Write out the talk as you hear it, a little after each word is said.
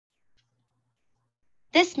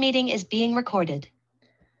This meeting is being recorded.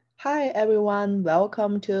 Hi everyone,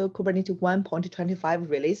 welcome to Kubernetes 1.25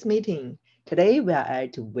 release meeting. Today we are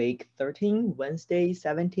at week 13, Wednesday,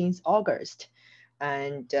 17th August.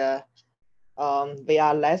 And we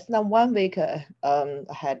are less than 1 week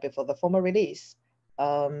ahead before the formal release.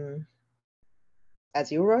 As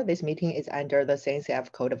usual, this meeting is under the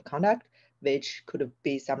CNCF Code of Conduct, which could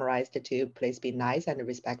be summarized to please be nice and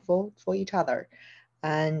respectful for each other.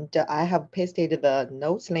 And I have pasted the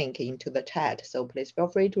notes link into the chat, so please feel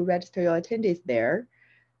free to register your attendance there.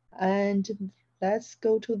 And let's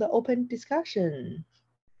go to the open discussion.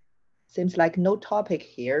 Seems like no topic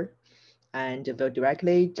here. And we'll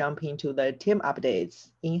directly jump into the team updates,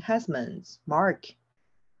 enhancements. Mark.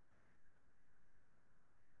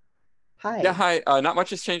 Hi. Yeah, hi. Not much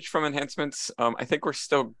has changed from enhancements. I think we're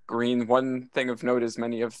still green. One thing of note is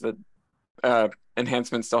many of the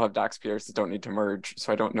enhancements still have docs pairs that don't need to merge.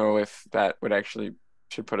 So I don't know if that would actually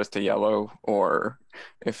should put us to yellow or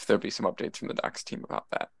if there'll be some updates from the docs team about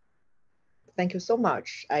that. Thank you so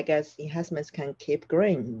much. I guess enhancements can keep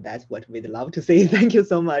growing. That's what we'd love to see. Thank you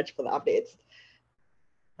so much for the updates.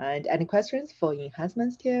 And any questions for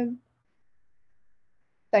enhancements team?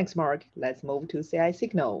 Thanks, Mark. Let's move to CI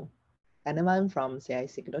Signal. Anyone from CI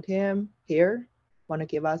Signal team here want to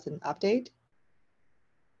give us an update?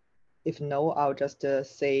 If no, I'll just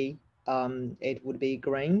say it would be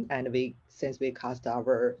green, and since we cut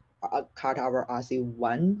our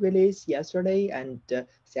RC1 release yesterday, and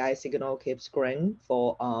CI Signal keeps green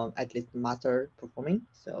for at least master performing.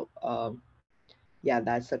 So yeah,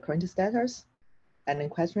 that's the current status. Any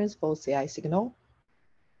questions for CI Signal?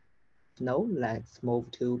 No, let's move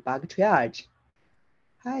to bug triage.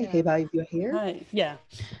 Hi, Heba, if you're here. Hi, yeah.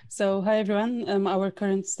 So hi everyone. Our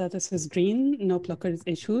current status is green, no blockers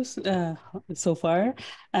issues so far,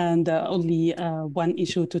 and only one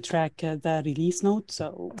issue to track the release note.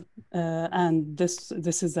 So and this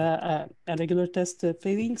is a regular test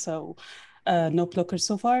failing, so no blockers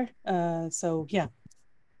so far. So yeah.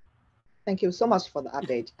 Thank you so much for the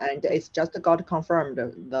update. And it's just got confirmed.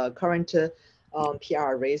 The current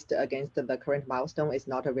PR raised against the current milestone is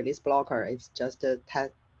not a release blocker. It's just a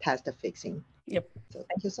test fixing. Yep. So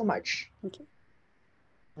thank you so much. Okay.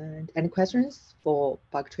 And any questions for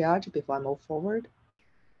bug triage before I move forward?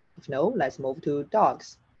 If no, let's move to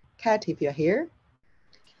dogs. Kat, if you're here.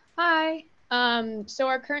 Hi. So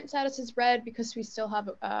our current status is red because we still have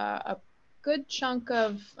a good chunk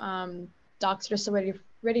of docs that are still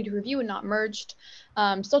ready to review and not merged.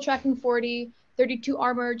 Still tracking 40, 32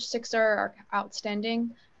 are merged, 6 are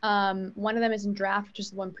outstanding. One of them is in draft, which is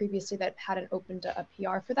the one previously that hadn't opened a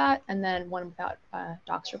PR for that, and then one without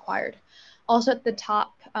docs required. Also at the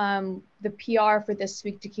top, the PR for this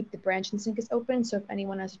week to keep the branch and sync is open, so if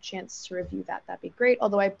anyone has a chance to review that, that'd be great.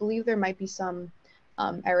 Although I believe there might be some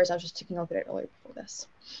errors. I was just taking a look at it earlier before this.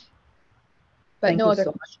 But Thank no you other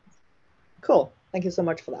so questions. much. Cool. Thank you so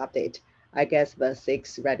much for the update. I guess the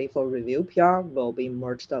 6 ready for review PR will be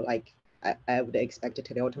merged like I would expect it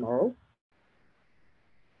today or tomorrow.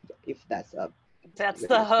 If that's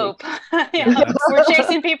the hope. Yeah, we're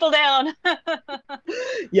chasing people down.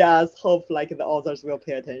 Yes, hope like the authors will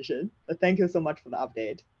pay attention. But thank you so much for the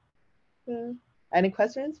update. Any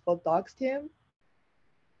questions for docs team?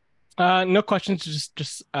 No questions.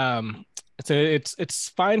 Just it's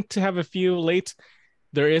fine to have a few late.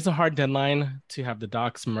 There is a hard deadline to have the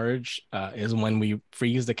docs merge. Is when we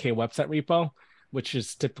freeze the K website repo, which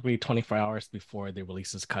is typically 24 hours before the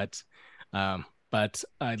release is cut. But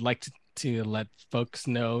I'd like to let folks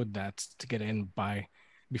know that to get in by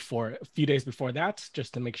a few days before that,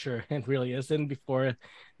 just to make sure it really is in before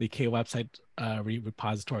the K website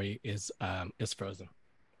repository is frozen.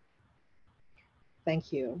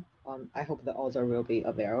 Thank you. I hope the author will be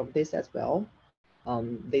aware of this as well.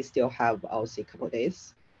 They still have also a couple of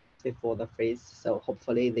days before the freeze, so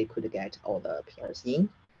hopefully they could get all the PRs in.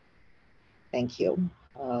 Thank you.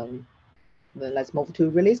 Then let's move to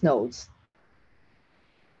release notes.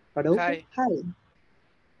 Hi. Hi.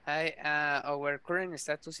 Hi. Our current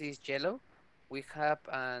status is yellow. We have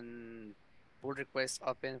an pull request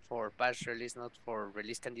open for patch release note for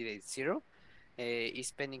release candidate 0.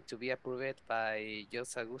 Is pending to be approved by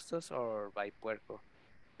Jos Augustos or by Puerco.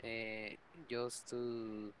 Just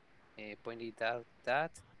to point it out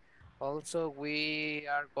that. Also, we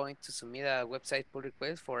are going to submit a website pull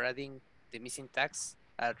request for adding the missing tags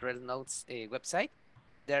at Red Notes website.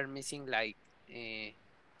 They're missing like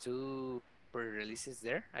 2 pre-releases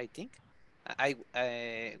there, I think.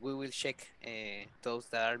 We will check those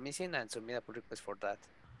that are missing and submit a pull request for that.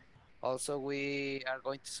 Also, we are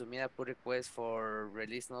going to submit a pull request for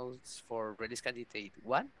release notes for release candidate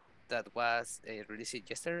 1 that was released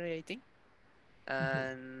yesterday, I think.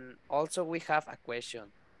 And also we have a question.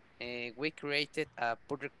 We created a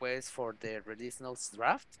pull request for the release notes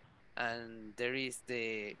draft, and there is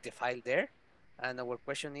the file there. And our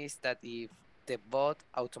question is that if the bot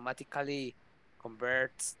automatically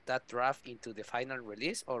converts that draft into the final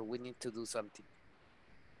release, or we need to do something.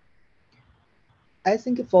 I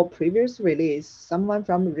think for previous release, someone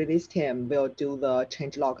from the release team will do the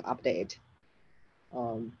changelog update.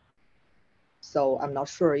 So I'm not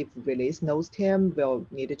sure if release notes team will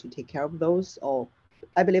need to take care of those, or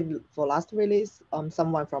I believe for last release,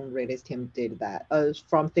 someone from release team did that.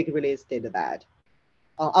 From thick release did that.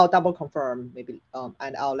 I'll double confirm maybe,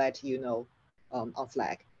 and I'll let you know on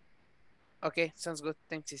Slack. Okay, sounds good.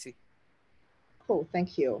 Thanks, CC. Cool,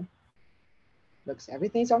 thank you. Looks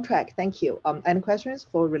everything's on track. Thank you. Any questions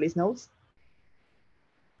for release notes?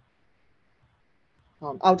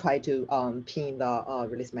 I'll try to pin the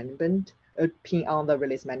release management, pin on the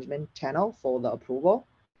release management channel for the approval.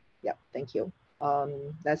 Yeah, thank you.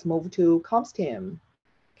 Let's move to comms team.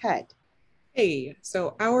 Kat. Hey,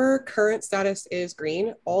 so our current status is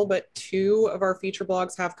green. All but 2 of our feature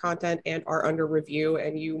blogs have content and are under review.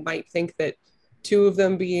 And you might think that 2 of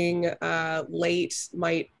them being late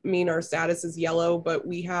might mean our status is yellow, but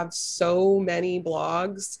we have so many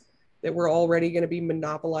blogs that we're already going to be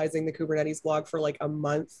monopolizing the Kubernetes blog for like a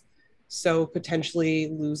month. So potentially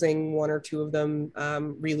losing 1 or 2 of them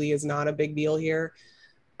really is not a big deal here.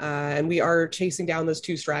 And we are chasing down those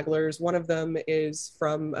 2 stragglers. One of them is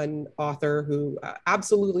from an author who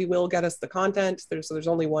absolutely will get us the content. There's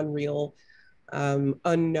only one real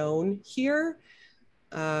unknown here.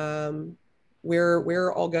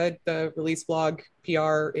 We're all good. The release blog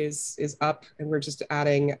PR is up, and we're just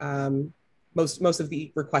adding most of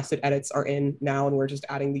the requested edits are in now, and we're just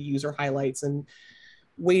adding the user highlights and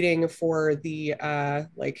waiting for the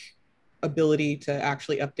ability to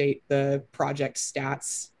actually update the project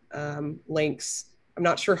stats links. I'm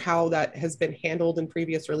not sure how that has been handled in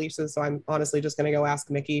previous releases, so I'm honestly just going to go ask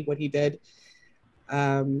Mickey what he did.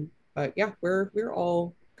 But yeah, we're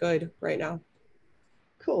all good right now.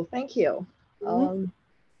 Cool, thank you.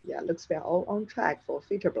 Yeah, looks we're all on track for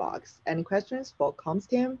feature blogs. Any questions for comms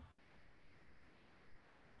team?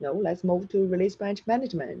 No, let's move to release branch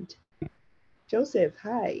management. Joseph,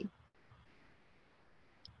 hi.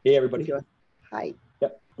 Hey, everybody. Hi.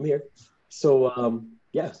 Yep, I'm here. So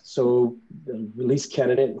yeah, so the release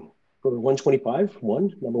candidate for 125,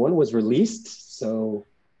 number one was released. So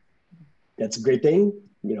that's a great thing.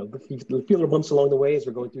 You know, the feeler bumps along the way as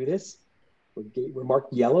we're going through this. We're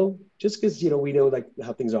marked yellow just because, you know, we know like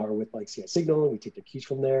how things are with like CI signal, and we take the keys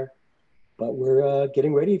from there. But we're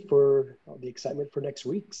getting ready for the excitement for next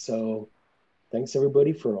week. So thanks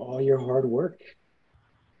everybody for all your hard work.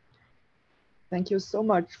 Thank you so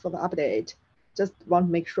much for the update. Just want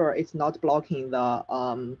to make sure it's not blocking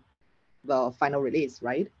the final release,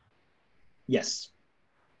 right? Yes.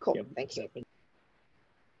 Cool, Yep, thank you. exactly.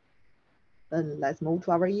 Then let's move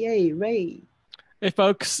to our EA, Ray. Hey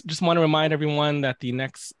folks, just want to remind everyone that the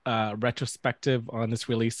next retrospective on this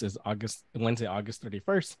release is Wednesday, August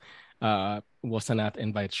 31st. We'll send out the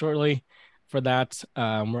invite shortly for that.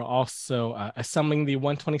 We're also assembling the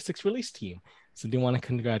 126 release team. So I do want to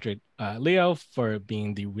congratulate Leo for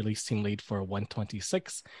being the release team lead for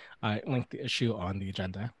 126. I linked the issue on the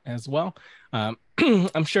agenda as well. I'm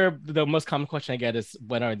sure the most common question I get is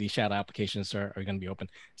when are the shadow applications are going to be open?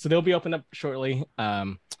 So they'll be opened up shortly.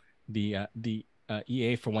 The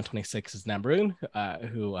EA for 126 is Nabroon,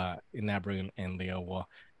 who Nabroon and Leo will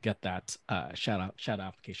get that shadow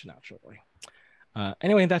application out shortly.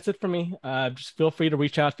 Anyway, that's it for me. Just feel free to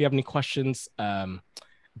reach out if you have any questions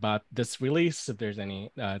about this release, if there's any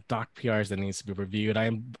doc PRs that needs to be reviewed. I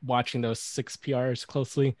am watching those 6 PRs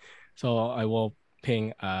closely, so I will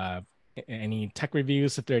ping any tech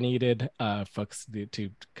reviews if they're needed, folks to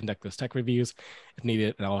conduct those tech reviews if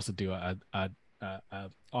needed, and I'll also do a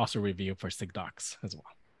also review for SIG docs as well.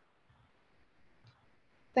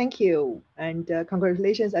 Thank you, and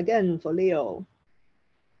congratulations again for Leo.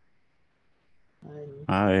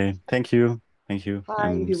 Hi, thank you. Hi,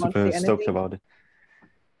 I'm super stoked about it.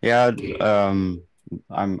 Yeah,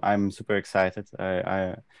 I'm super excited.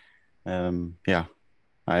 I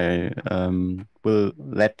will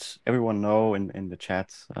let everyone know in the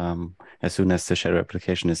chat as soon as the shadow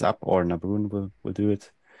application is up, or Nabroon will do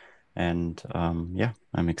it. And yeah,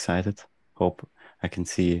 I'm excited. Hope I can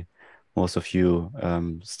see most of you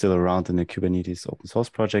still around in the Kubernetes open source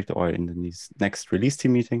project or in the next release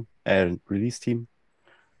team meeting, release team.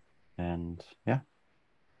 And yeah,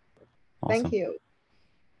 awesome. Thank you.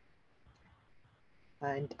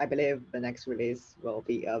 And I believe the next release will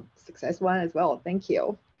be a success one as well. Thank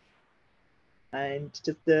you. And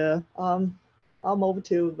just I'll move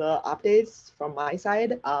to the updates from my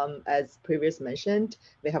side. As previously mentioned,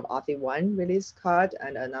 we have RC1 release card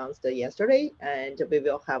and announced yesterday, and we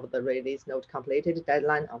will have the release note completed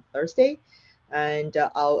deadline on Thursday. And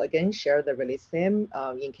I'll again share the release theme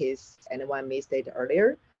in case anyone missed it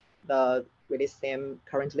earlier. The release theme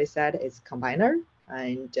currently set is Combiner,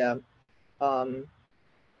 and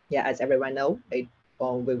yeah, as everyone knows,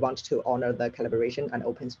 we want to honor the collaboration and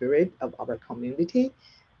open spirit of our community,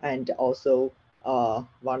 and also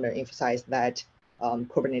want to emphasize that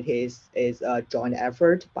Kubernetes is a joint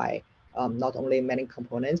effort by not only many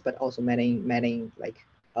components, but also many like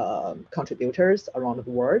contributors around the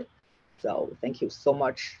world. So thank you so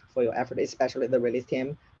much for your effort, especially the release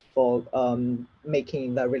team for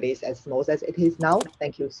making the release as smooth as it is now.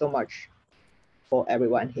 Thank you so much for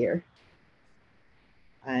everyone here.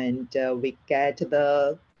 And we get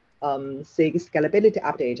the SIG scalability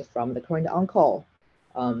update from the current on-call,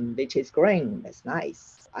 which is green. That's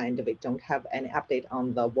nice. And we don't have any update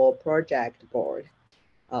on the wall project board.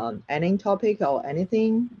 Any topic or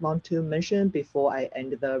anything want to mention before I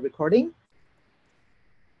end the recording?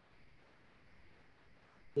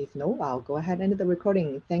 If no, I'll go ahead and end the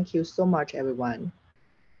recording. Thank you so much, everyone.